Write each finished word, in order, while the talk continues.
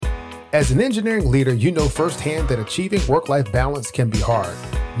As an engineering leader, you know firsthand that achieving work-life balance can be hard.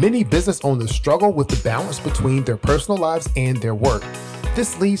 Many business owners struggle with the balance between their personal lives and their work.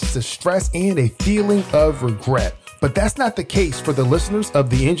 This leads to stress and a feeling of regret. But that's not the case for the listeners of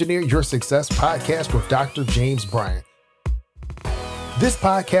the Engineer Your Success podcast with Dr. James Bryant. This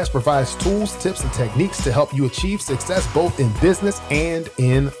podcast provides tools, tips, and techniques to help you achieve success both in business and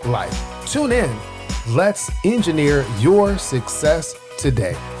in life. Tune in. Let's engineer your success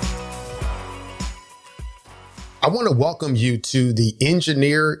today. I want to welcome you to the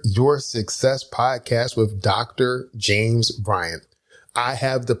Engineer Your Success podcast with Dr. James Bryant. I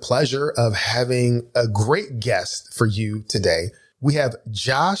have the pleasure of having a great guest for you today. We have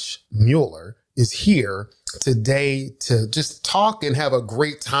Josh Mueller is here today to just talk and have a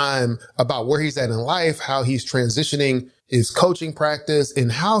great time about where he's at in life, how he's transitioning his coaching practice,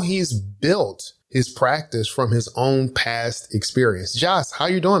 and how he's built his practice from his own past experience. Josh, how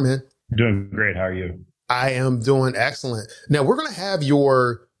you doing, man? Doing great. How are you? I am doing excellent. Now, we're going to have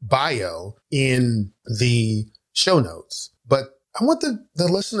your bio in the show notes, but I want the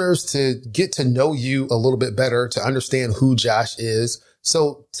listeners to get to know you a little bit better, to understand who Josh is.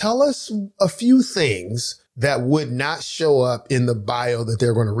 So tell us a few things that would not show up in the bio that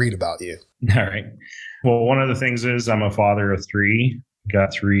they're going to read about you. All right. Well, one of the things is I'm a father of three,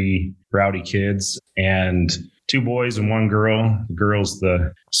 got three rowdy kids and 2 boys and 1 girl. The girl's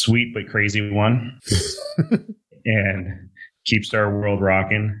the sweet but crazy one and keeps our world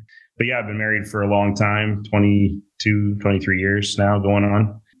rocking. But yeah, I've been married for a long time, 22, 23 years now going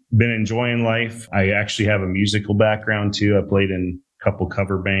on. Been enjoying life. I actually have a musical background too. I played in a couple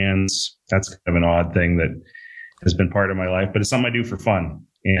cover bands. That's kind of an odd thing that has been part of my life, but it's something I do for fun.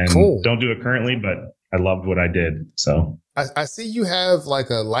 And Don't do it currently, but I loved what I did. So I see you have like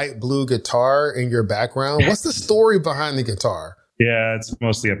a light blue guitar in your background. What's the story behind the guitar? Yeah, it's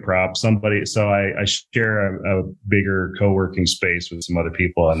mostly a prop. So I share a bigger co-working space with some other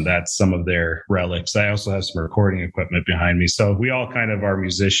people, and that's some of their relics. I also have some recording equipment behind me. So we all kind of are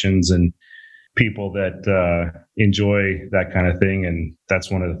musicians and people that enjoy that kind of thing. And that's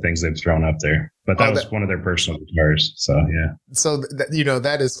one of the things they've thrown up there. But that was one of their personal guitars. So, yeah. So,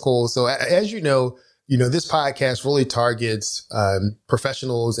 that is cool. So as you know, this podcast really targets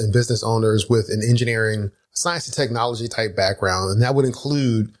professionals and business owners with an engineering, science and technology type background. And that would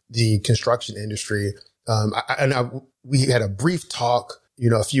include the construction industry. We had a brief talk,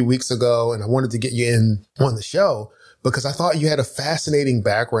 a few weeks ago, and I wanted to get you in on the show because I thought you had a fascinating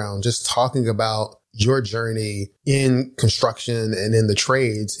background just talking about your journey in construction and in the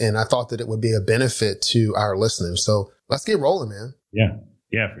trades. And I thought that it would be a benefit to our listeners. So let's get rolling, man.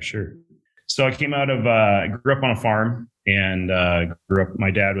 Yeah, for sure. So I came out of, grew up on a farm and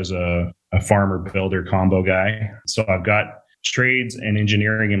my dad was a farmer builder combo guy. So I've got trades and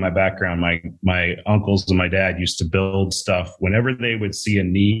engineering in my background. My uncles and my dad used to build stuff whenever they would see a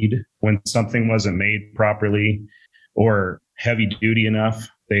need, when something wasn't made properly or heavy duty enough,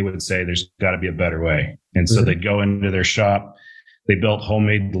 they would say there's got to be a better way. And so they'd go into their shop. They built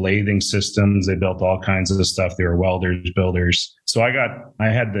homemade lathing systems. They built all kinds of stuff. They were welders, builders. So I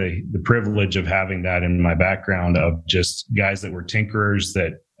had the privilege of having that in my background of just guys that were tinkerers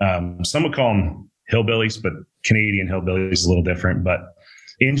that some would call them hillbillies, but Canadian hillbillies is a little different, but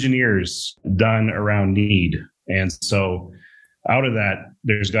engineers done around need. And so out of that,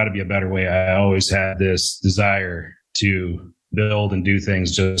 there's got to be a better way. I always had this desire to build and do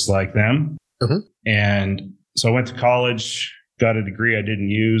things just like them. Mm-hmm. And so I went to college, got a degree I didn't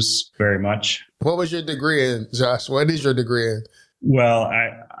use very much. What was your degree in, Josh? What is your degree in? Well,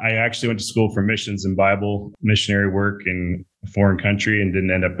 I actually went to school for missions and Bible missionary work in a foreign country and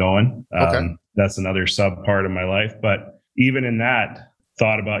didn't end up going. Okay. That's another sub part of my life. But even in that,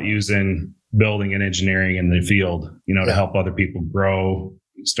 thought about using building and engineering in the field, to help other people grow,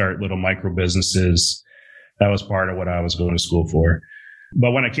 start little micro businesses. That was part of what I was going to school for.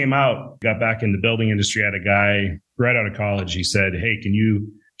 But when I came out, got back in the building industry, I had a guy right out of college. He said, "Hey, can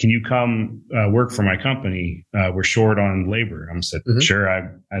you come work for my company? We're short on labor." I said, "Sure.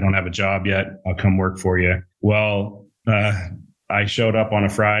 I don't have a job yet. I'll come work for you." Well, I showed up on a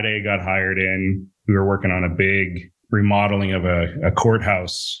Friday, got hired in. We were working on a big remodeling of a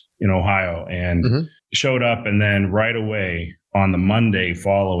courthouse in Ohio and showed up. And then right away on the Monday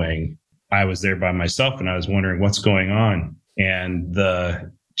following, I was there by myself and I was wondering what's going on. And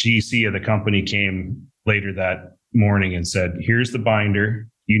the GC of the company came later that morning and said, "Here's the binder.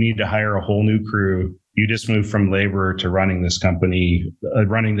 You need to hire a whole new crew. You just moved from laborer to running this company,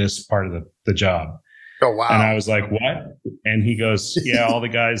 running this part of the job." Oh, wow. And I was like, "What?" And he goes, "Yeah, all the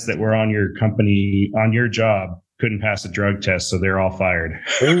guys that were on your company, on your job couldn't pass a drug test, so they're all fired.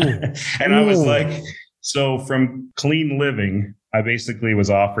 Ooh. And I was like, so from clean living, I basically was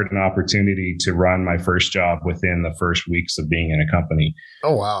offered an opportunity to run my first job within the first weeks of being in a company.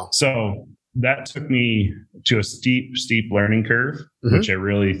 Oh, wow. So that took me to a steep learning curve, which I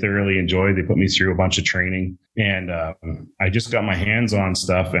really thoroughly enjoyed. They put me through a bunch of training, and I just got my hands on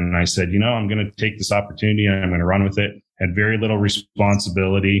stuff. And I said, I'm going to take this opportunity and I'm going to run with it. Had very little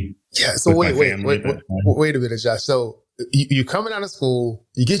responsibility. Yeah. So wait a minute, Josh. So you coming out of school,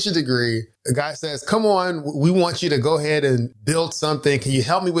 you get your degree. The guy says, come on, we want you to go ahead and build something. Can you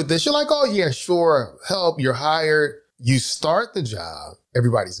help me with this? You're like, oh yeah, sure. Help. You're hired. You start the job.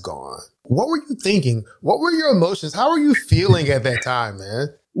 Everybody's gone. What were you thinking? What were your emotions? How were you feeling at that time, man?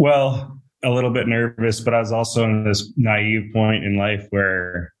 Well, a little bit nervous, but I was also in this naive point in life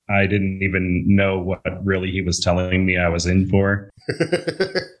where I didn't even know what really he was telling me I was in for.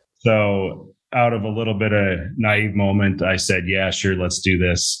 So out of a little bit of naive moment, I said, yeah, sure, let's do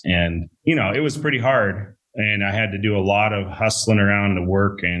this. And, it was pretty hard. And I had to do a lot of hustling around to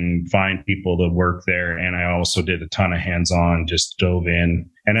work and find people to work there. And I also did a ton of hands-on, just dove in.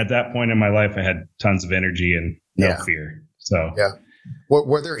 And at that point in my life, I had tons of energy and no fear. So, yeah.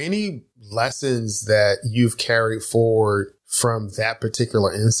 Were there any lessons that you've carried forward from that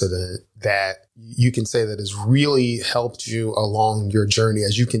particular incident that you can say that has really helped you along your journey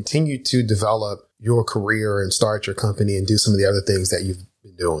as you continue to develop your career and start your company and do some of the other things that you've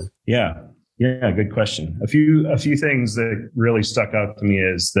been doing? Yeah, good question. A few things that really stuck out to me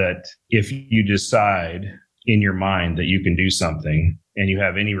is that if you decide in your mind that you can do something and you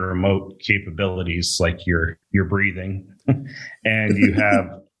have any remote capabilities, like you're breathing and you have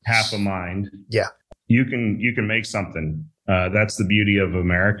half a mind, you can make something. That's the beauty of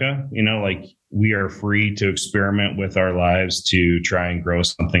America. Like we are free to experiment with our lives to try and grow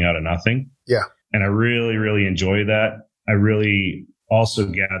something out of nothing. Yeah. And I really, really enjoy that. I really also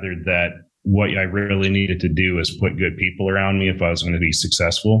gathered that what I really needed to do is put good people around me if I was going to be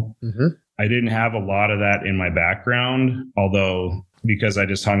successful. I didn't have a lot of that in my background, although because I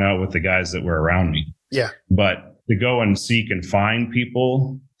just hung out with the guys that were around me. Yeah. But to go and seek and find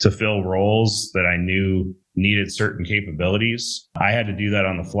people to fill roles that I knew needed certain capabilities, I had to do that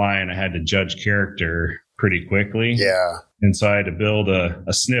on the fly, and I had to judge character pretty quickly. Yeah. And so I had to build a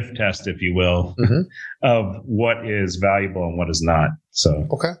sniff test, if you will, of what is valuable and what is not. So,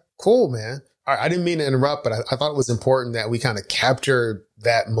 okay, cool, man. All right, I didn't mean to interrupt, but I thought it was important that we kind of captured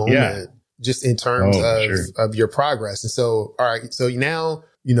that moment just in terms of your progress. And so, all right, so now,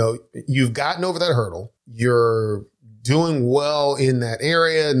 you've gotten over that hurdle. You're doing well in that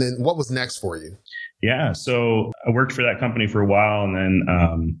area. And then what was next for you? Yeah. So I worked for that company for a while, and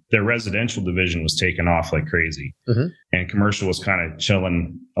then their residential division was taken off like crazy. And commercial was kind of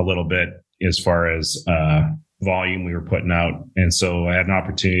chilling a little bit as far as volume we were putting out. And so I had an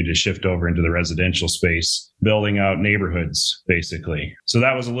opportunity to shift over into the residential space, building out neighborhoods, basically. So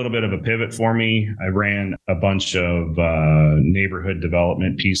that was a little bit of a pivot for me. I ran a bunch of neighborhood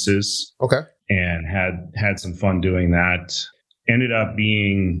development pieces. Okay. And had some fun doing that. Ended up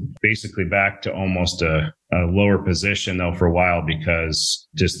being basically back to almost a lower position though for a while because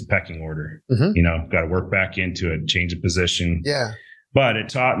just the pecking order, got to work back into it, change the position. Yeah. But it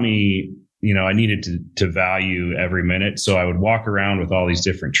taught me, I needed to value every minute. So I would walk around with all these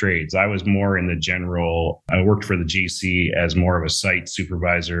different trades. I was more in the general, I worked for the GC as more of a site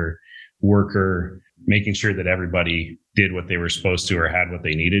supervisor, worker, making sure that everybody did what they were supposed to or had what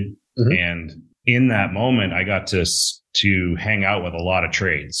they needed. And in that moment, I got to hang out with a lot of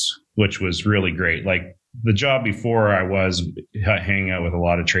trades, which was really great. Like the job before, I was hanging out with a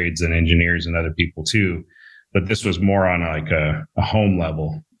lot of trades and engineers and other people too. But this was more on like a home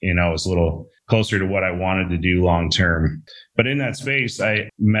level. It was a little closer to what I wanted to do long term. But in that space, I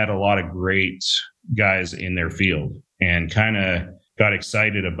met a lot of great guys in their field and kind of got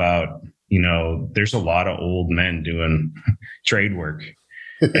excited about, there's a lot of old men doing trade work.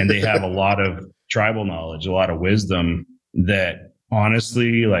 And they have a lot of tribal knowledge, a lot of wisdom that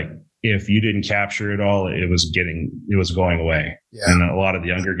honestly, like if you didn't capture it all, it was going away. Yeah. And a lot of the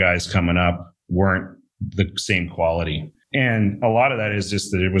younger guys coming up weren't the same quality. And a lot of that is just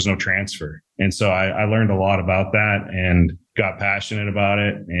that there was no transfer. And so I learned a lot about that and got passionate about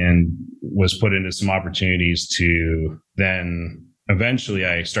it and was put into some opportunities to then eventually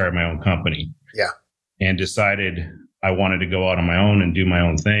I started my own company. Yeah. And decided I wanted to go out on my own and do my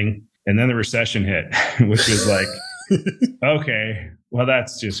own thing. And then the recession hit, which was like, okay, well,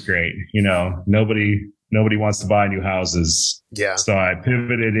 that's just great. Nobody wants to buy new houses. Yeah. So I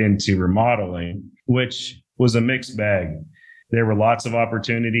pivoted into remodeling, which was a mixed bag. there were lots of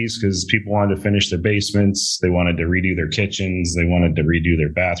opportunities because people wanted to finish their basements. They wanted to redo their kitchens. They wanted to redo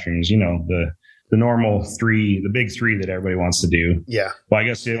their bathrooms, the normal the big three that everybody wants to do. Yeah. Well, I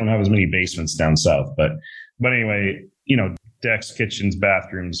guess they don't have as many basements down south, but anyway, decks, kitchens,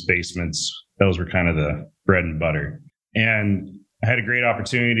 bathrooms, basements, those were kind of the bread and butter. And I had a great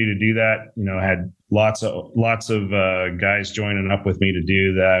opportunity to do that. I had lots of guys joining up with me to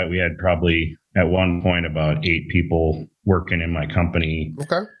do that. We had probably at one point about 8 people working in my company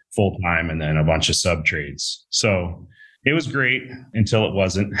full time, and then a bunch of sub trades. So it was great until it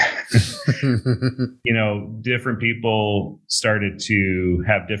wasn't. Different people started to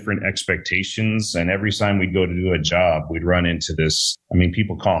have different expectations. And every time we'd go to do a job, we'd run into this. I mean,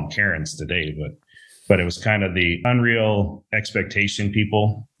 people call them Karens today, but it was kind of the unreal expectation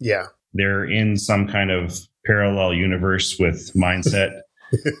people. Yeah. They're in some kind of parallel universe with mindset.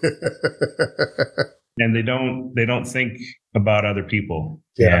 And they don't think about other people.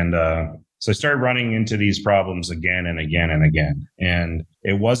 Yeah. And, so I started running into these problems again and again and again. And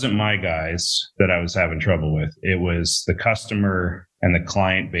it wasn't my guys that I was having trouble with. It was the customer and the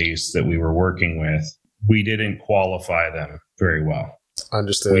client base that we were working with. We didn't qualify them very well.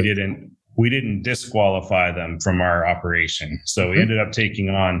 Understood. We didn't disqualify them from our operation. So we ended up taking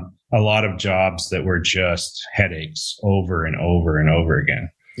on a lot of jobs that were just headaches over and over and over again.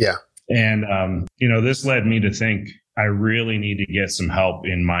 Yeah. And, this led me to think I really need to get some help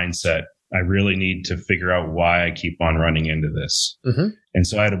in mindset. I really need to figure out why I keep on running into this. Mm-hmm. And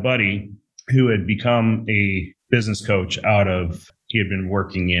so I had a buddy who had become a business coach he had been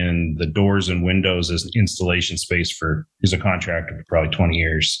working in the doors and windows as installation space he's a contractor for probably 20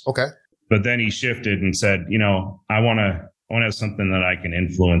 years. Okay. But then he shifted and said, I want to have something that I can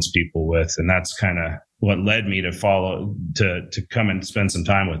influence people with. And that's kind of what led me to come and spend some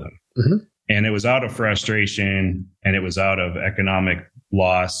time with him. Mm-hmm. And it was out of frustration, and it was out of economic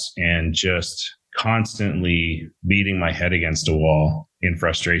loss and just constantly beating my head against a wall in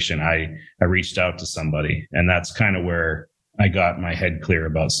frustration. I reached out to somebody, and that's kind of where I got my head clear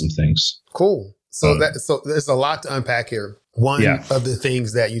about some things. Cool. So there's a lot to unpack here. One of the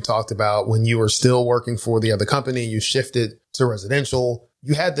things that you talked about when you were still working for the other company, you shifted to residential.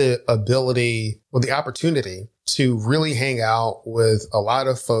 You had the ability or the opportunity to really hang out with a lot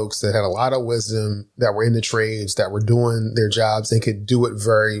of folks that had a lot of wisdom, that were in the trades, that were doing their jobs and could do it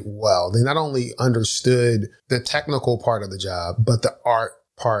very well. They not only understood the technical part of the job, but the art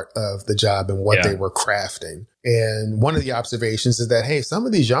part of the job and what they were crafting. And one of the observations is that, hey, some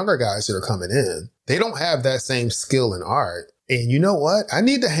of these younger guys that are coming in, they don't have that same skill in art. And you know what? I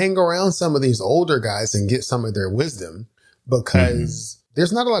need to hang around some of these older guys and get some of their wisdom, because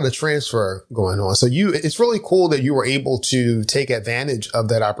there's not a lot of transfer going on. So it's really cool that you were able to take advantage of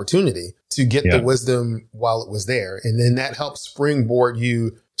that opportunity to get the wisdom while it was there. And then that helps springboard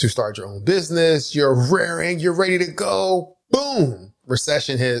you to start your own business. You're raring, you're ready to go. Boom.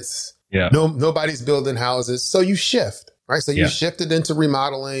 Recession hits. Yeah. Nobody's building houses. So you shift, right? So you shifted into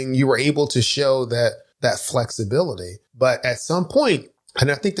remodeling. You were able to show that flexibility. But at some point,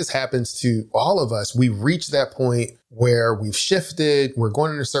 and I think this happens to all of us, we reach that point where we've shifted, we're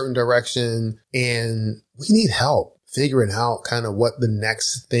going in a certain direction, and we need help figuring out kind of what the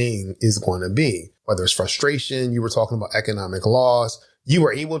next thing is going to be. Whether it's frustration, you were talking about economic loss, you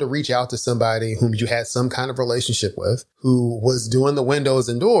were able to reach out to somebody whom you had some kind of relationship with, who was doing the windows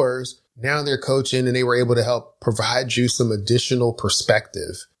and doors. Now they're coaching, and they were able to help provide you some additional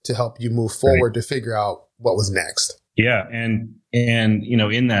perspective to help you move forward to figure out what was next. Yeah. And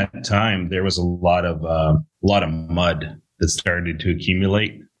in that time, there was a lot of mud that started to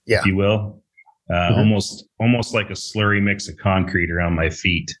accumulate, if you will, almost like a slurry mix of concrete around my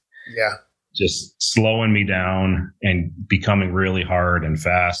feet. Yeah. Just slowing me down and becoming really hard and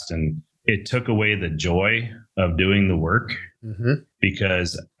fast. And it took away the joy of doing the work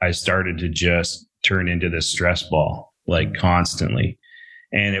because I started to just turn into this stress ball, like constantly.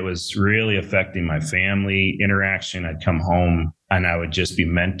 And it was really affecting my family interaction. I'd come home and I would just be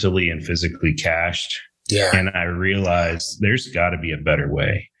mentally and physically cashed. Yeah. And I realized there's got to be a better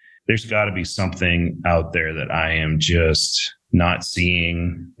way. There's got to be something out there that I am just not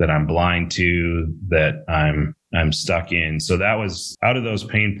seeing, that I'm blind to, that I'm stuck in. So that was out of those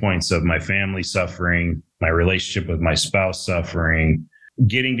pain points of my family suffering, my relationship with my spouse suffering,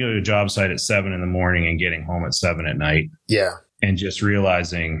 getting to a job site at 7 a.m. and getting home at 7 p.m. Yeah. And just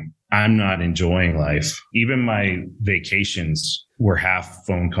realizing I'm not enjoying life. Even my vacations were half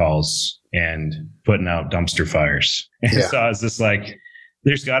phone calls and putting out dumpster fires. And so I was just like,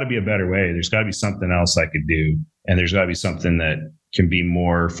 there's got to be a better way. There's got to be something else I could do. And there's got to be something that can be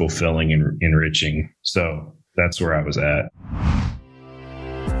more fulfilling and enriching. So that's where I was at.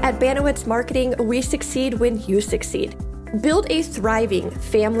 At Banowitz Marketing, we succeed when you succeed. Build a thriving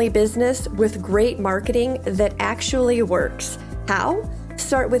family business with great marketing that actually works. How?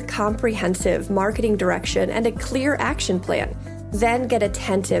 Start with comprehensive marketing direction and a clear action plan. Then get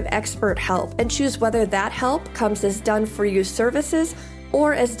attentive expert help and choose whether that help comes as done-for-you services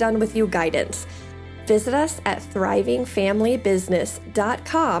or as done-with-you guidance. Visit us at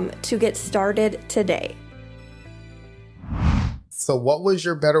thrivingfamilybusiness.com to get started today. So what was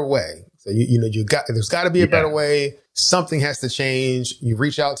your better way? So there's got to be a better way. Something has to change. You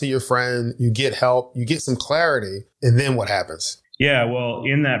reach out to your friend, you get help, you get some clarity, and then what happens? Yeah, well,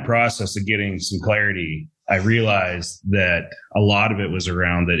 in that process of getting some clarity, I realized that a lot of it was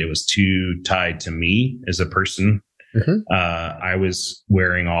around that it was too tied to me as a person. I was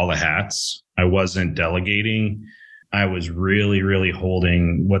wearing all the hats. I wasn't delegating. I was really, really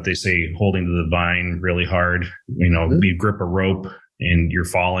holding what they say, holding to the vine really hard. You grip a rope and you're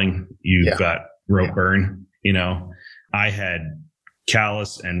falling, you've got rope burn. I had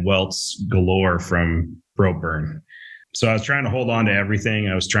callus and welts galore from rope burn. So I was trying to hold on to everything.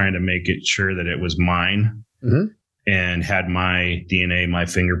 I was trying to make it sure that it was mine and had my DNA, my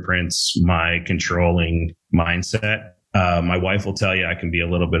fingerprints, my controlling mindset. My wife will tell you I can be a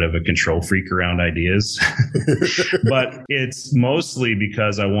little bit of a control freak around ideas, but it's mostly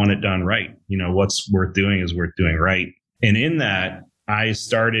because I want it done right. What's worth doing is worth doing right. And in that, I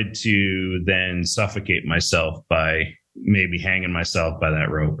started to then suffocate myself by maybe hanging myself by that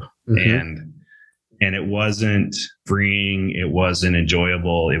rope. And it wasn't freeing. It wasn't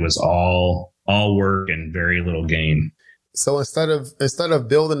enjoyable. It was all work and very little gain. So instead of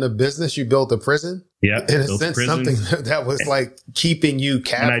building a business, you built a prison? Yeah. In a sense, something that was like keeping you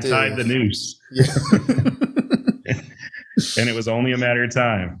captive. And I tied the noose. And it was only a matter of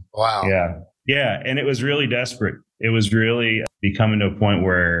time. Wow. Yeah. And it was really desperate. It was really becoming to a point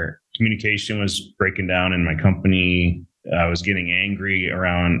where communication was breaking down in my company. I was getting angry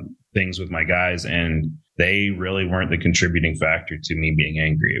around things with my guys, and they really weren't the contributing factor to me being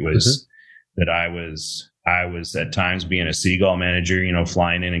angry. It was that I was at times being a seagull manager,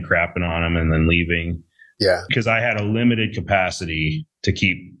 flying in and crapping on them and then leaving. Yeah. Because I had a limited capacity to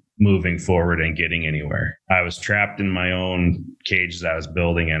keep moving forward and getting anywhere. I was trapped in my own cage that I was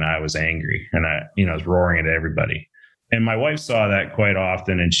building, and I was angry, and I was roaring at everybody. And my wife saw that quite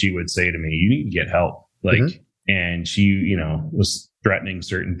often, and she would say to me, "You need to get help." And she, was threatening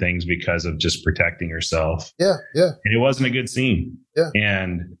certain things because of just protecting herself. Yeah. And it wasn't a good scene. Yeah.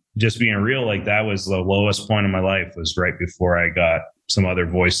 And just being real, like that was the lowest point of my life, was right before I got some other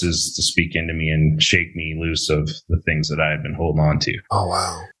voices to speak into me and shake me loose of the things that I had been holding on to. Oh,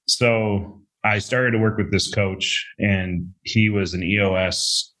 wow. So I started to work with this coach, and he was an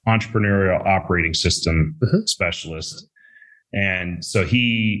EOS, entrepreneurial operating system specialist. And so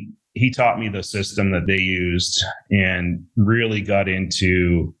he taught me the system that they used and really got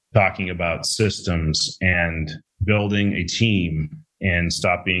into talking about systems and building a team and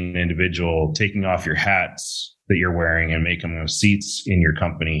stop being an individual, taking off your hats that you're wearing and making them seats in your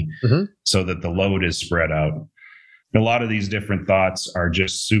company so that the load is spread out. A lot of these different thoughts are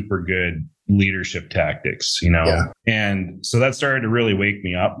just super good leadership tactics, And so that started to really wake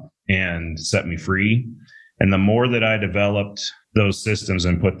me up and set me free. And the more that I developed those systems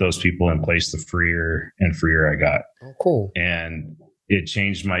and put those people in place, the freer and freer I got. Oh, cool. And it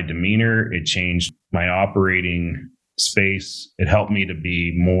changed my demeanor. It changed my operating space. It helped me to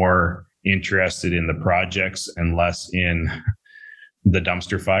be more interested in the projects and less in the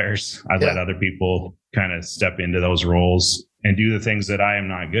dumpster fires. I let other people kind of step into those roles and do the things that I am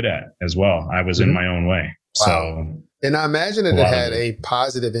not good at as well. I was in my own way. Wow. So, and I imagine that it had a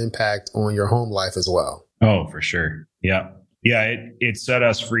positive impact on your home life as well. Oh, for sure. Yeah. Yeah. It set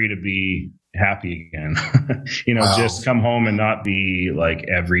us free to be happy again. Just come home and not be like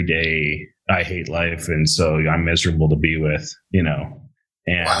every day, I hate life. And so I'm miserable to be with,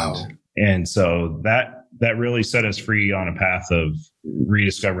 and so that really set us free on a path of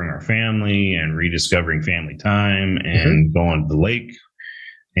rediscovering our family and rediscovering family time and going to the lake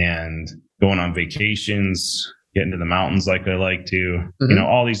and going on vacations, getting to the mountains like I like to,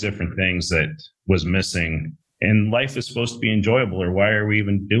 all these different things that was missing. And life is supposed to be enjoyable, or why are we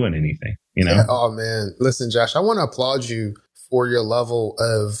even doing anything? Yeah. Oh man. Listen, Josh, I want to applaud you for your level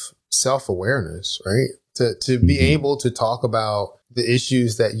of self-awareness, right? To be able to talk about the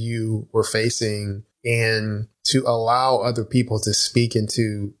issues that you were facing and to allow other people to speak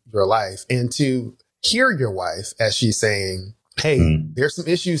into your life and to hear your wife as she's saying, hey, there's some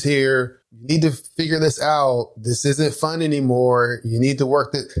issues here. You need to figure this out. This isn't fun anymore. You need to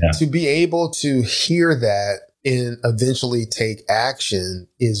work that. To be able to hear that and eventually take action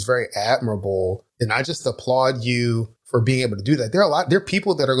is very admirable. And I just applaud you for being able to do that. There are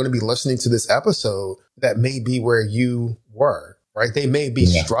people that are going to be listening to this episode that may be where you were, right? They may be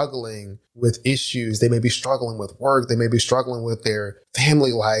struggling with issues. They may be struggling with work. They may be struggling with their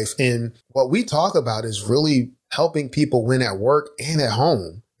family life. And what we talk about is really helping people win at work and at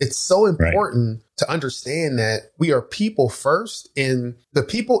home. It's so important to understand that we are people first, and the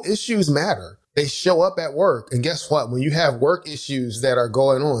people issues matter. They show up at work. And guess what? When you have work issues that are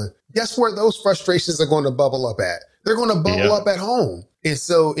going on, guess where those frustrations are going to bubble up at? They're going to bubble up at home. And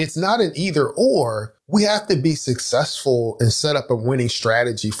so it's not an either or. We have to be successful and set up a winning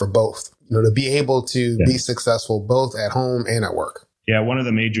strategy for both, to be able to be successful both at home and at work. Yeah. One of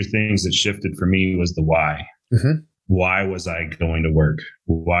the major things that shifted for me was the why. Mm-hmm. Why was I going to work?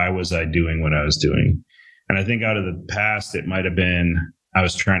 Why was I doing what I was doing? And I think out of the past, it might have been I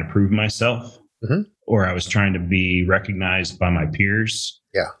was trying to prove myself, or I was trying to be recognized by my peers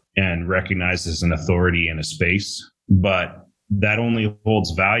and recognized as an authority in a space. But that only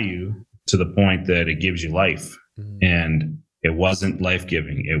holds value to the point that it gives you life. And it wasn't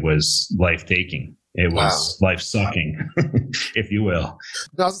life-giving. It was life-taking. It was life-sucking, if you will.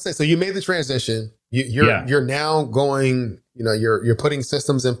 I was going to say, so you made the transition. You're now going, you're putting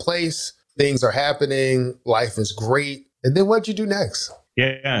systems in place. Things are happening. Life is great. And then what'd you do next?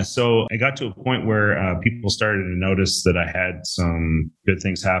 Yeah. So I got to a point where people started to notice that I had some good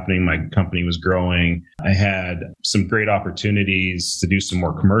things happening. My company was growing. I had some great opportunities to do some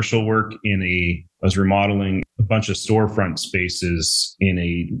more commercial work I was remodeling a bunch of storefront spaces in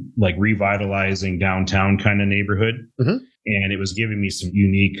a revitalizing downtown kind of neighborhood. Mm-hmm. And it was giving me some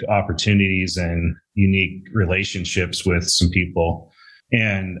unique opportunities and unique relationships with some people.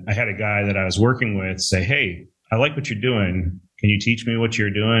 And I had a guy that I was working with say, "Hey, I like what you're doing. Can you teach me what you're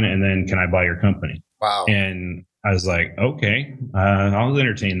doing? And then can I buy your company?" Wow. And I was like, okay, I'll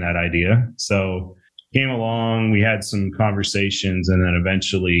entertain that idea. So came along, we had some conversations, and then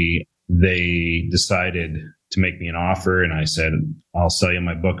eventually they decided to make me an offer. And I said, "I'll sell you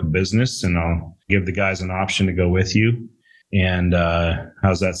my book of business and I'll give the guys an option to go with you. And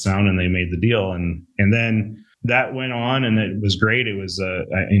how's that sound?" And they made the deal. And then that went on, and it was great. It was,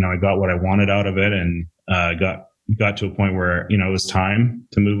 I got what I wanted out of it, and got to a point where, it was time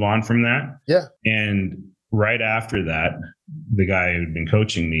to move on from that. Yeah. And right after that, the guy who'd been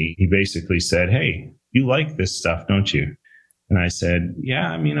coaching me, he basically said, "Hey, you like this stuff, don't you?" And I said,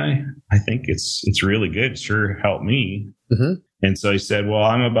 "Yeah, I think it's really good. Sure, help me." Mm-hmm. And so he said, "Well,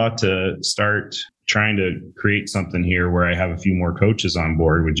 I'm about to start trying to create something here where I have a few more coaches on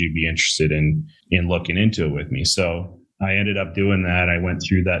board. Would you be interested in looking into it with me?" So I ended up doing that. I went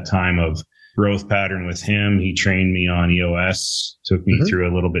through that time of growth pattern with him. He trained me on EOS, took me through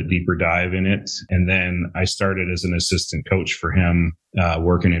a little bit deeper dive in it. And then I started as an assistant coach for him,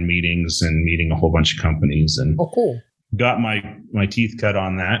 working in meetings and meeting a whole bunch of companies, and got my teeth cut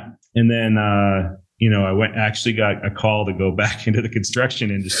on that. And then, I got a call to go back into the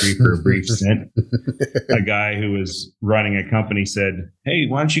construction industry for a brief stint. A guy who was running a company said, "Hey,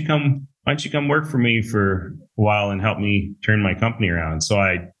 why don't you come work for me for a while and help me turn my company around?" So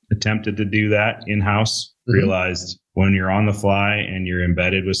I attempted to do that in-house, realized when you're on the fly and you're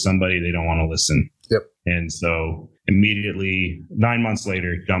embedded with somebody, they don't want to listen. Yep. And so immediately 9 months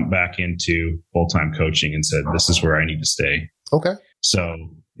later, jumped back into full-time coaching and said, "This is where I need to stay." Okay. So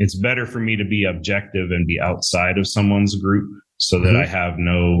it's better for me to be objective and be outside of someone's group so that I have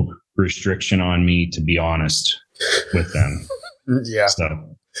no restriction on me to be honest with them. Yeah.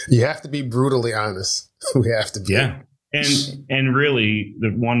 So you have to be brutally honest. We have to be. Yeah. And really, the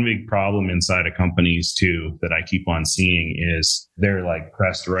one big problem inside of companies too that I keep on seeing is they're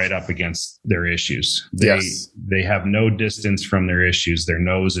pressed right up against their issues. They have no distance from their issues. Their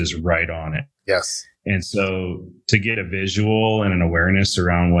nose is right on it. Yes. And so to get a visual and an awareness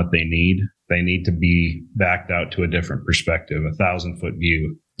around what they need to be backed out to a different perspective, 1,000-foot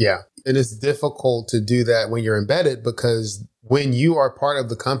view. Yeah. And it's difficult to do that when you're embedded, because when you are part of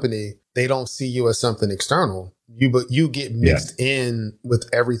the company, they don't see you as something external. You get mixed in with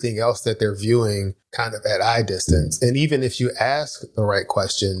everything else that they're viewing kind of at eye distance. And even if you ask the right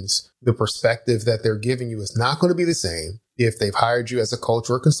questions, the perspective that they're giving you is not going to be the same if they've hired you as a coach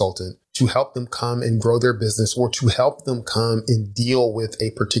or a consultant to help them come and grow their business, or to help them come and deal with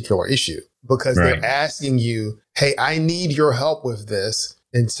a particular issue, because they're asking you, "Hey, I need your help with this."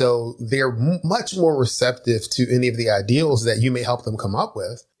 And so they're much more receptive to any of the ideals that you may help them come up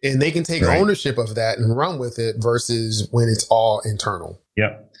with. And they can take ownership of that and run with it versus when it's all internal.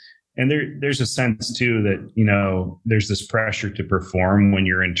 Yep. And there's a sense too that, there's this pressure to perform when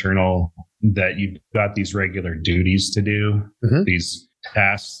you're internal, that you've got these regular duties to do, these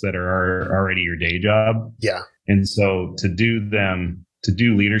tasks that are already your day job. Yeah. And so to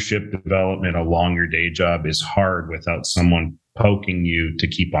do leadership development along your day job is hard without someone poking you to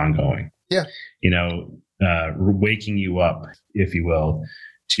keep on going. Yeah. Waking you up, if you will,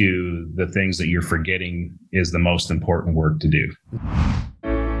 to the things that you're forgetting is the most important work to do.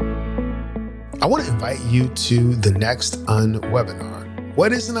 I want to invite you to the next Unwebinar.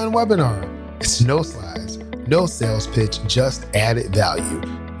 What is an Unwebinar? It's no slides, no sales pitch, just added value.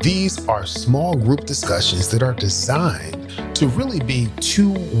 These are small group discussions that are designed to really be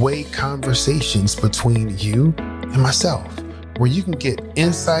two-way conversations between you and myself, where you can get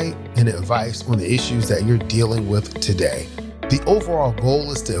insight and advice on the issues that you're dealing with today. The overall goal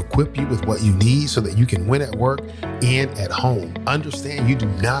is to equip you with what you need so that you can win at work and at home. Understand you do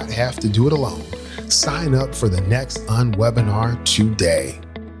not have to do it alone. Sign up for the next Unwebinar today.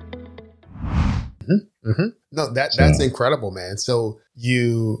 No, that's incredible, man. So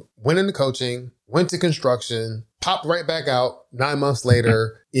you went into coaching, went to construction, popped right back out 9 months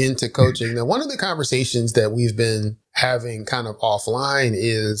later into coaching. Now, one of the conversations that we've been having kind of offline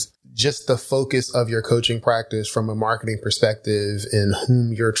is just the focus of your coaching practice from a marketing perspective and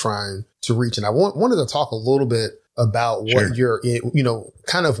whom you're trying to reach. And I wanted to talk a little bit about what you're,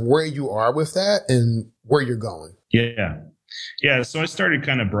 kind of where you are with that and where you're going. Yeah. So I started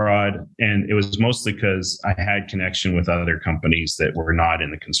kind of broad, and it was mostly because I had connection with other companies that were not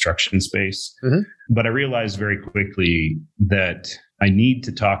in the construction space. But I realized very quickly that I need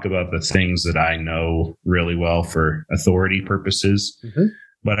to talk about the things that I know really well for authority purposes.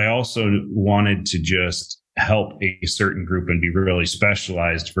 But I also wanted to just help a certain group and be really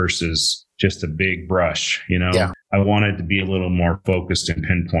specialized versus just a big brush, I wanted to be a little more focused and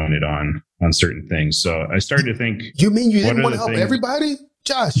pinpointed on certain things. So I started to think, you mean you didn't want to help everybody?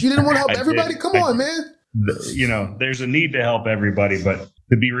 Josh, you didn't want to help everybody? Come on, man. There's a need to help everybody, but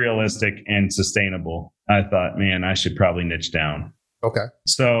to be realistic and sustainable, I thought, man, I should probably niche down. Okay.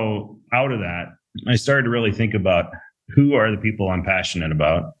 So out of that, I started to really think about who are the people I'm passionate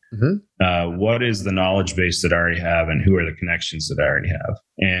about? What is the knowledge base that I already have, and who are the connections that I already have?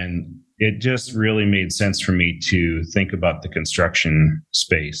 And it just really made sense for me to think about the construction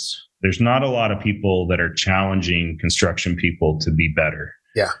space. There's not a lot of people that are challenging construction people to be better.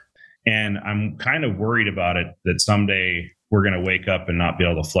 Yeah. And I'm kind of worried about it, that someday we're going to wake up and not be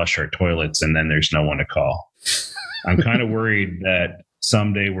able to flush our toilets, and then there's no one to call. I'm kind of worried that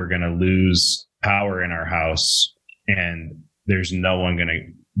someday we're going to lose power in our house, and there's no one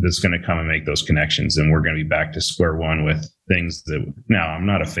that's going to come and make those connections. And we're going to be back to square one with things that, now I'm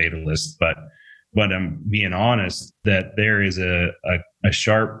not a fatalist, but I'm being honest that there is a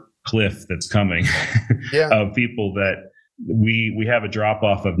sharp cliff that's coming of people that we have a drop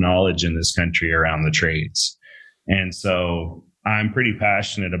off of knowledge in this country around the trades. And so I'm pretty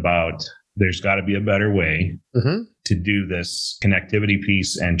passionate about, there's got to be a better way to do this connectivity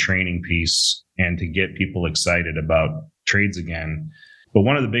piece and training piece, and to get people excited about trades again. But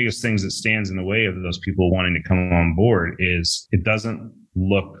one of the biggest things that stands in the way of those people wanting to come on board is it doesn't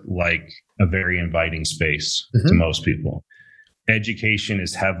look like a very inviting space to most people. Education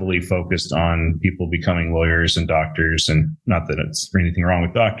is heavily focused on people becoming lawyers and doctors, and not that it's anything wrong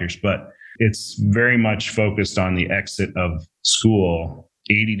with doctors, but it's very much focused on the exit of school.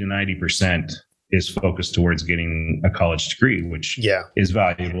 80 to 90% is focused towards getting a college degree, which is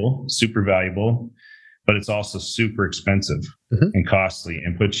valuable, super valuable, but it's also super expensive and costly,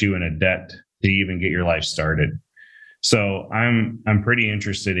 and puts you in a debt to even get your life started. So I'm pretty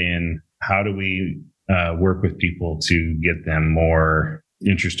interested in how do we work with people to get them more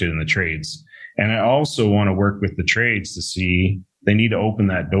interested in the trades. And I also want to work with the trades to see they need to open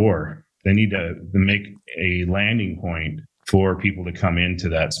that door. They need to make a landing point for people to come into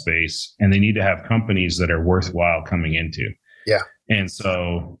that space, and they need to have companies that are worthwhile coming into. Yeah. And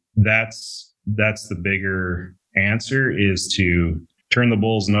so that's the bigger answer, is to turn the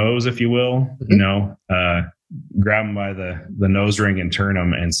bull's nose, if you will, grab them by the nose ring and turn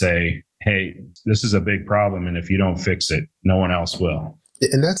them and say, hey, this is a big problem, and if you don't fix it, no one else will.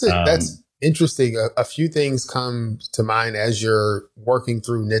 And that's interesting. A few things come to mind as you're working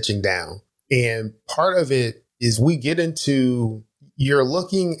through niching down. And part of it is you're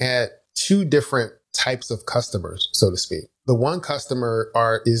looking at two different types of customers, so to speak. The one customer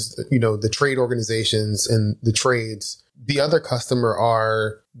is the trade organizations and the trades. The other customer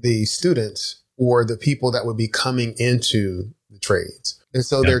are the students or the people that would be coming into the trades. And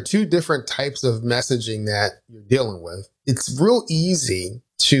so there are two different types of messaging that you're dealing with. It's real easy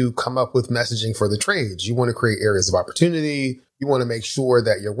to come up with messaging for the trades. You want to create areas of opportunity. You want to make sure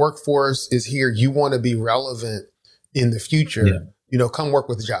that your workforce is here. You want to be relevant in the future. Yeah. Come work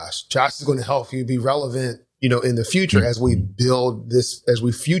with Josh. Josh is going to help you be relevant, in the future as we build this, as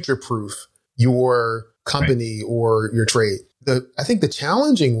we future-proof your company or your trade. I think the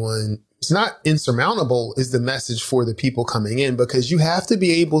challenging one, it's not insurmountable, is the message for the people coming in, because you have to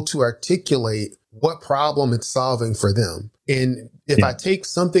be able to articulate what problem it's solving for them. And if I take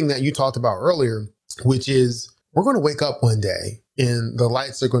something that you talked about earlier, which is we're going to wake up one day and the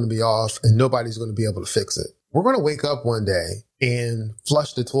lights are going to be off and nobody's going to be able to fix it. We're going to wake up one day and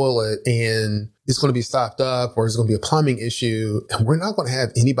flush the toilet and it's going to be stopped up, or it's going to be a plumbing issue, and we're not going to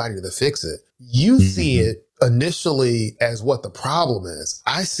have anybody to fix it. You see it initially as what the problem is.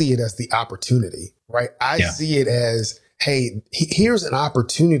 I see it as the opportunity, right? I see it as, hey, here's an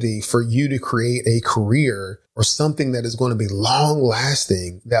opportunity for you to create a career or something that is going to be long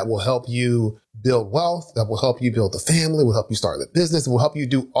lasting, that will help you build wealth, that will help you build a family, will help you start a business, will help you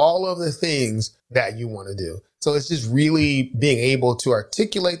do all of the things that you want to do. So it's just really being able to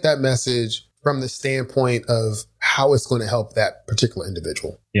articulate that message from the standpoint of how it's going to help that particular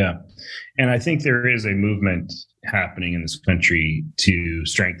individual. Yeah. And I think there is a movement happening in this country to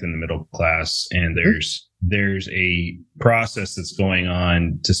strengthen the middle class. And there's a process that's going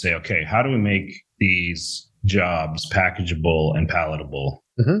on to say, okay, how do we make these jobs packageable and palatable,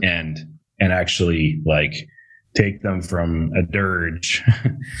 and actually take them from a dirge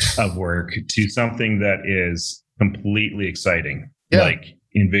of work to something that is completely exciting,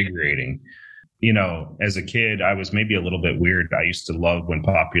 invigorating. As a kid, I was maybe a little bit weird. I used to love when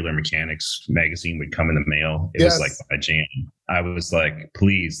Popular Mechanics magazine would come in the mail. It was like my jam. I was like,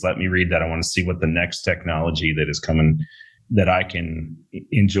 please let me read that. I want to see what the next technology that is coming that I can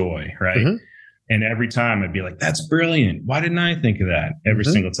enjoy. Right. And every time I'd be like, that's brilliant. Why didn't I think of that? Every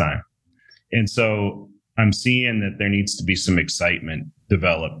single time. And so I'm seeing that there needs to be some excitement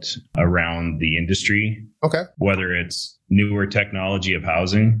developed around the industry. Okay. Whether it's newer technology of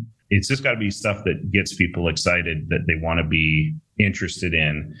housing, it's just got to be stuff that gets people excited, that they want to be interested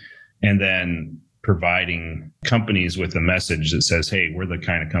in. And then providing companies with a message that says, hey, we're the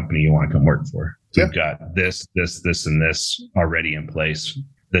kind of company you want to come work for. We've got this, and this already in place.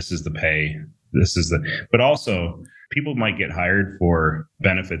 This is the pay. But also people might get hired for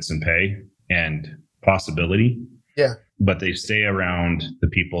benefits and pay and possibility. Yeah. But they stay around the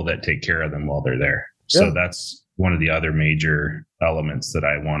people that take care of them while they're there. Yeah. So that's one of the other major elements that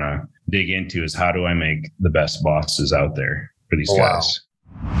I want to dig into, is how do I make the best bosses out there for these guys?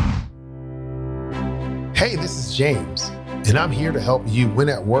 Hey, this is James, and I'm here to help you win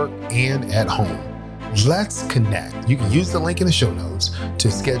at work and at home. Let's connect. You can use the link in the show notes to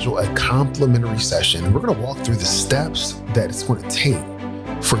schedule a complimentary session. We're going to walk through the steps that it's going to take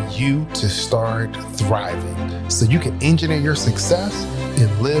for you to start thriving so you can engineer your success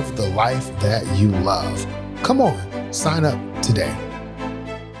and live the life that you love. Come on, sign up today.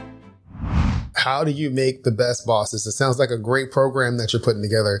 How do you make the best bosses? It sounds like a great program that you're putting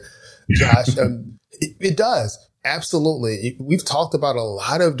together, Josh. It does. Absolutely. We've talked about a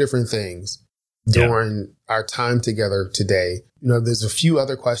lot of different things during our time together today. There's a few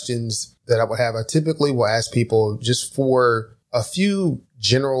other questions that I would have. I typically will ask people just for a few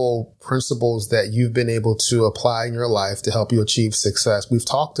general principles that you've been able to apply in your life to help you achieve success. We've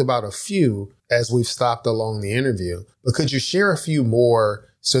talked about a few as we've stopped along the interview, but could you share a few more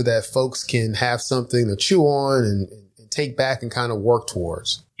so that folks can have something to chew on and take back and kind of work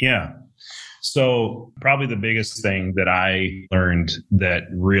towards? Yeah. So probably the biggest thing that I learned that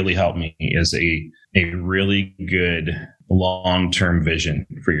really helped me is a really good long-term vision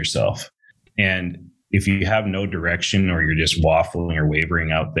for yourself. And if you have no direction, or you're just waffling or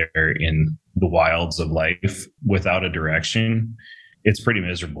wavering out there in the wilds of life without a direction, it's pretty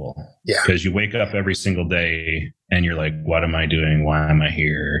miserable. Yeah. Because you wake up every single day and you're like, what am I doing? Why am I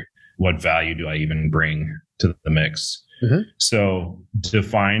here? What value do I even bring to the mix? So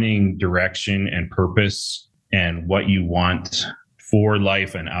defining direction and purpose and what you want for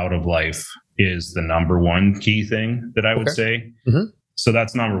life and out of life is the number one key thing that I would say. So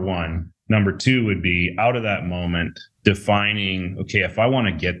that's number one. Number two would be, out of that moment, defining, okay, if I want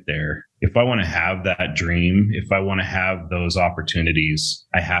to get there, if I want to have that dream, if I want to have those opportunities,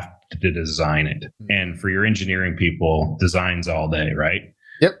 I have to design it. And for your engineering people, design's all day, right?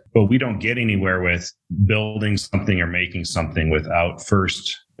 Yep. But we don't get anywhere with building something or making something without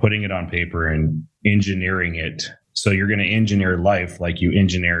first putting it on paper and engineering it. So you're going to engineer life like you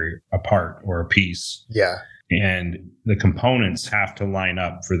engineer a part or a piece. Yeah. And the components have to line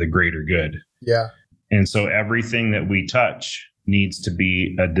up for the greater good. Yeah. And so everything that we touch needs to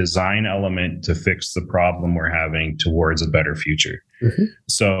be a design element to fix the problem we're having towards a better future. Mm-hmm.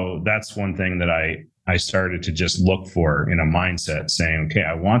 So that's one thing that I started to just look for in a mindset, saying, okay,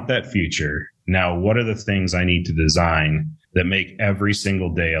 I want that future. Now, what are the things I need to design that make every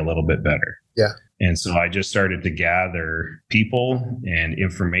single day a little bit better? Yeah. And so I just started to gather people and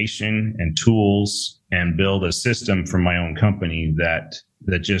information and tools and build a system for my own company that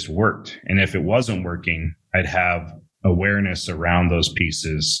just worked. And if it wasn't working, I'd have awareness around those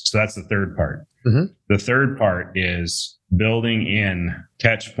pieces. So that's the third part. Mm-hmm. The third part is building in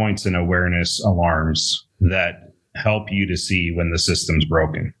catch points and awareness alarms that help you to see when the system's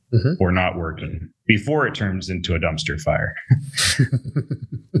broken or not working before it turns into a dumpster fire.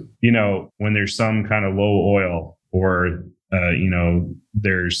 When there's some kind of low oil or,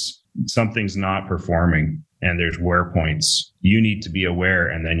 there's something's not performing and there's wear points, you need to be aware,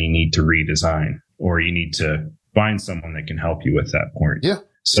 and then you need to redesign, or you need to find someone that can help you with that point. Yeah.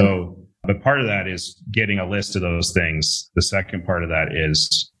 So, but part of that is getting a list of those things. The second part of that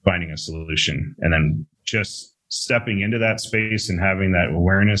is finding a solution, and then just stepping into that space and having that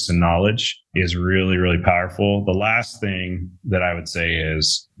awareness and knowledge is really, really powerful. The last thing that I would say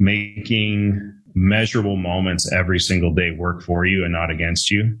is making measurable moments every single day work for you and not against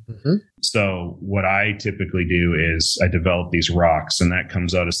you. Mm-hmm. So what I typically do is I develop these rocks, and that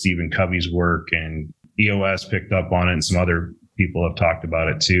comes out of Stephen Covey's work, and EOS picked up on it, and some other people have talked about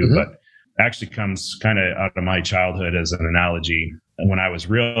it too, but actually comes kind of out of my childhood as an analogy. When I was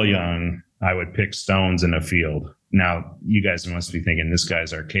real young, I would pick stones in a field. Now, you guys must be thinking this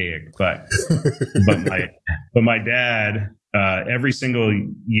guy's archaic, but my dad, every single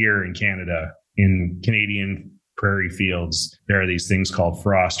year in Canada, in Canadian prairie fields, there are these things called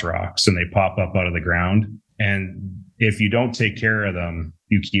frost rocks, and they pop up out of the ground. And if you don't take care of them,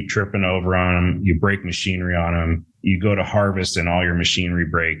 you keep tripping over on them, you break machinery on them, you go to harvest and all your machinery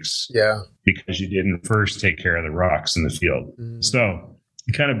breaks. Yeah. Because you didn't first take care of the rocks in the field. So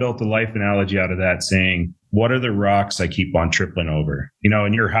I kind of built a life analogy out of that, saying, what are the rocks I keep on tripping over?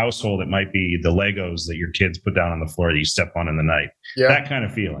 In your household, it might be the Legos that your kids put down on the floor that you step on in the night. Yeah. That kind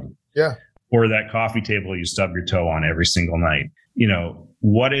of feeling. Yeah. Or that coffee table you stub your toe on every single night.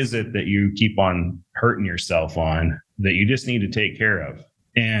 What is it that you keep on hurting yourself on that you just need to take care of?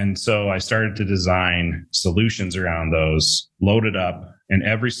 And so I started to design solutions around those, load it up, and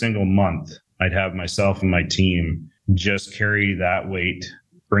every single month I'd have myself and my team just carry that weight,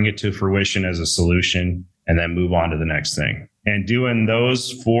 bring it to fruition as a solution, and then move on to the next thing. And doing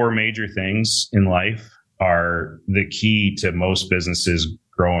those 4 major things in life are the key to most businesses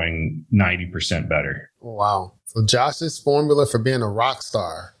growing 90% better. Wow. So Josh's formula for being a rock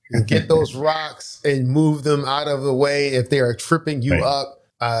star: you get those rocks and move them out of the way if they are tripping you up.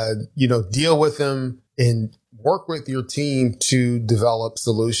 Deal with them and work with your team to develop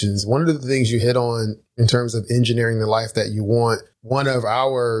solutions. One of the things you hit on in terms of engineering the life that you want, one of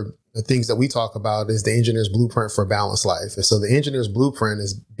the things that we talk about is the engineer's blueprint for a balanced life. And so the engineer's blueprint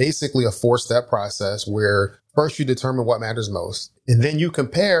is basically a 4-step process where first you determine what matters most. And then you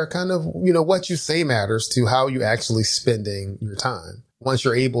compare kind of, what you say matters to how you actually spending your time. Once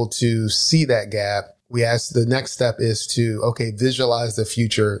you're able to see that gap, we ask the next step is to, visualize the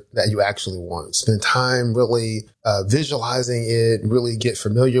future that you actually want. Spend time really visualizing it, really get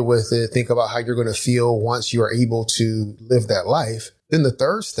familiar with it. Think about how you're going to feel once you are able to live that life. Then the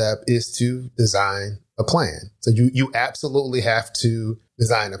third step is to design a plan. So you absolutely have to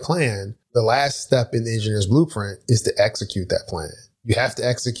design a plan. The last step in the engineer's blueprint is to execute that plan. You have to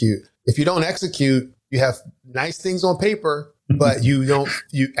execute. If you don't execute, you have nice things on paper, but you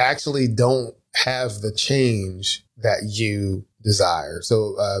actually don't have the change that you desire.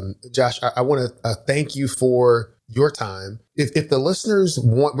 So, Josh, I want to thank you for your time. If the listeners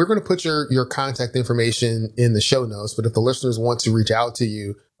want, we're going to put your contact information in the show notes, but if the listeners want to reach out to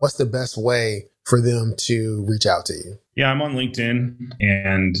you, what's the best way for them to reach out to you? Yeah, I'm on LinkedIn,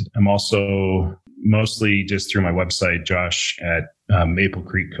 and I'm also mostly just through my website, Josh at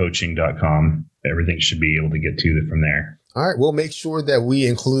maplecreekcoaching.com. Everything should be able to get to it from there. All right. We'll make sure that we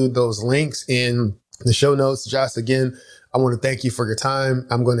include those links in the show notes. Josh, again, I want to thank you for your time.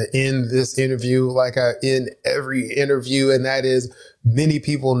 I'm going to end this interview like I end every interview, and that is many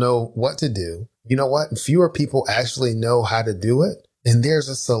people know what to do. You know what? Fewer people actually know how to do it. And there's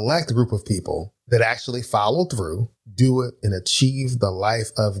a select group of people that actually follow through, do it, and achieve the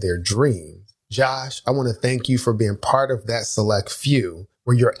life of their dreams. Josh, I want to thank you for being part of that select few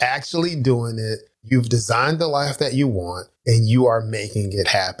where you're actually doing it. You've designed the life that you want, and you are making it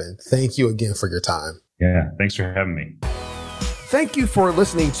happen. Thank you again for your time. Yeah, thanks for having me. Thank you for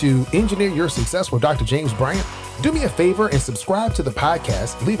listening to Engineer Your Success with Dr. James Bryant. Do me a favor and subscribe to the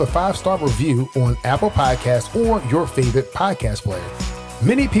podcast. Leave a 5-star review on Apple Podcasts or your favorite podcast player.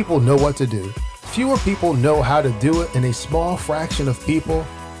 Many people know what to do. Fewer people know how to do it, and a small fraction of people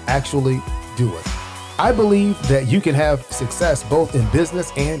actually do it. I believe that you can have success both in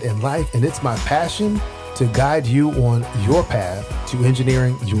business and in life, and it's my passion to guide you on your path to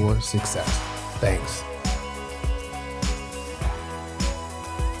engineering your success. Thanks.